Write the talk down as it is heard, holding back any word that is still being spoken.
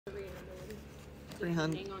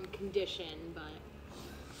300. depending on condition, but.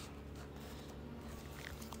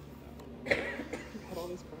 Got all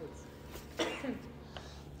these cards.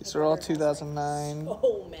 These are all 2009,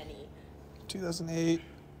 So many. 2008,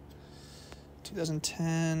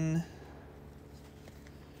 2010.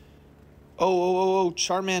 Oh,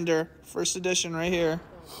 Charmander, first edition right here.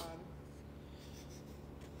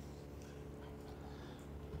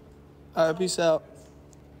 All right, peace out.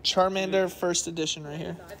 Charmander, first edition right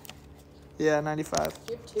here. 95? Yeah, 95.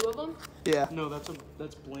 Do you have two of them? Yeah. No, that's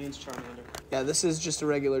Blaine's Charmander. Yeah, this is just a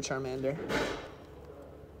regular Charmander.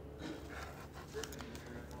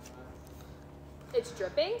 It's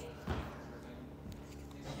dripping?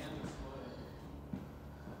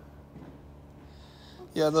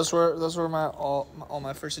 Yeah, those were my all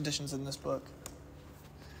my first editions in this book.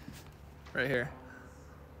 Right here.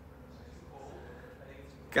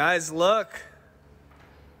 Guys, look.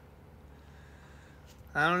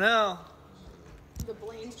 I don't know. The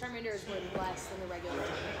Blaine's Charmander is way less than the regular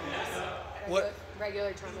Charmanders. What?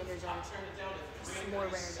 Regular Charmanders are more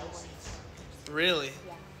rare than Blaine's. Really?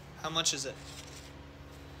 Yeah. How much is it?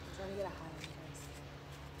 I'm trying to get a high end price.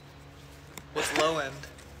 What's low end?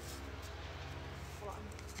 Hold on.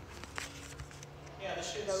 Yeah,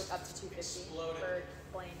 this It goes up to $250 for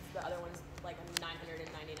Blaine's. The other one's like $999.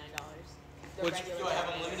 The Which- regular Do I have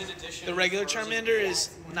a Charmander- limited edition? The regular or is it- Charmander is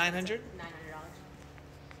 900. $900.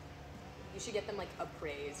 You should get them like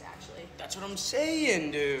appraised. Actually, That's what I'm saying,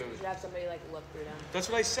 you dude. should have somebody like look through them That's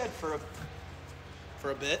what I said for a.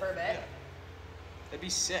 For a bit. for a bit. Yeah. That'd be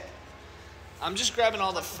sick. I'm just grabbing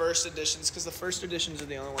all the first editions because the first editions are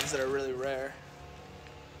the only ones that are really rare.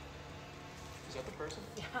 Is that the person?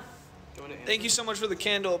 Yeah. Do you want to Thank you so much for the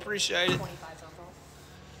candle. Appreciate it. 25 sounds all.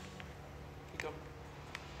 Keep going.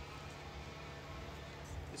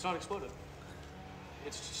 It's not exploded.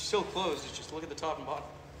 It's still closed. It's just look at the top and bottom.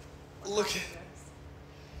 Look,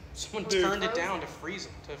 Someone Dude. turned it down to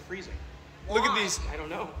freezing. look at these. I don't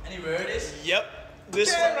know. Any rarities? Yep.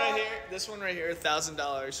 This one right here. This one right here.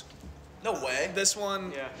 $1,000. No way. This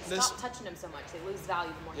one. Yeah. This. Stop touching them so much. They lose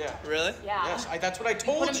value the more you Yeah. touch them. Really? Yeah. Yes, that's what I Put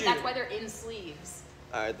told 'em- you. That's why they're in sleeves.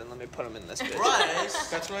 All right, then let me put them in this bitch. Bryce.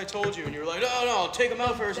 That's what I told you, and you were like, no, I'll take them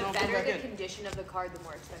out first, The and I'll put them better back the in. condition of the card, the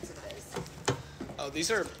more expensive it is. Oh, these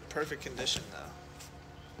are perfect condition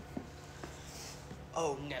though.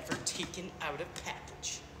 Oh, never taken out of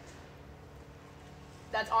package.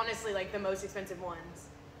 That's honestly like the most expensive ones.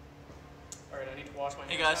 All right, I need to wash my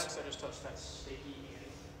hands. Hey, guys. Because I just touched that sticky.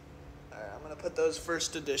 All right, I'm gonna put those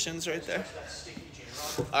first editions right there. That sticky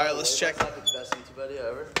J-Rod. All right, let's check. That's not the best YouTube video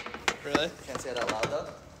ever. Really? Can't say it out loud though.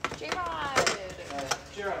 J-Rod!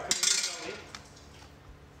 J-Rod, come here.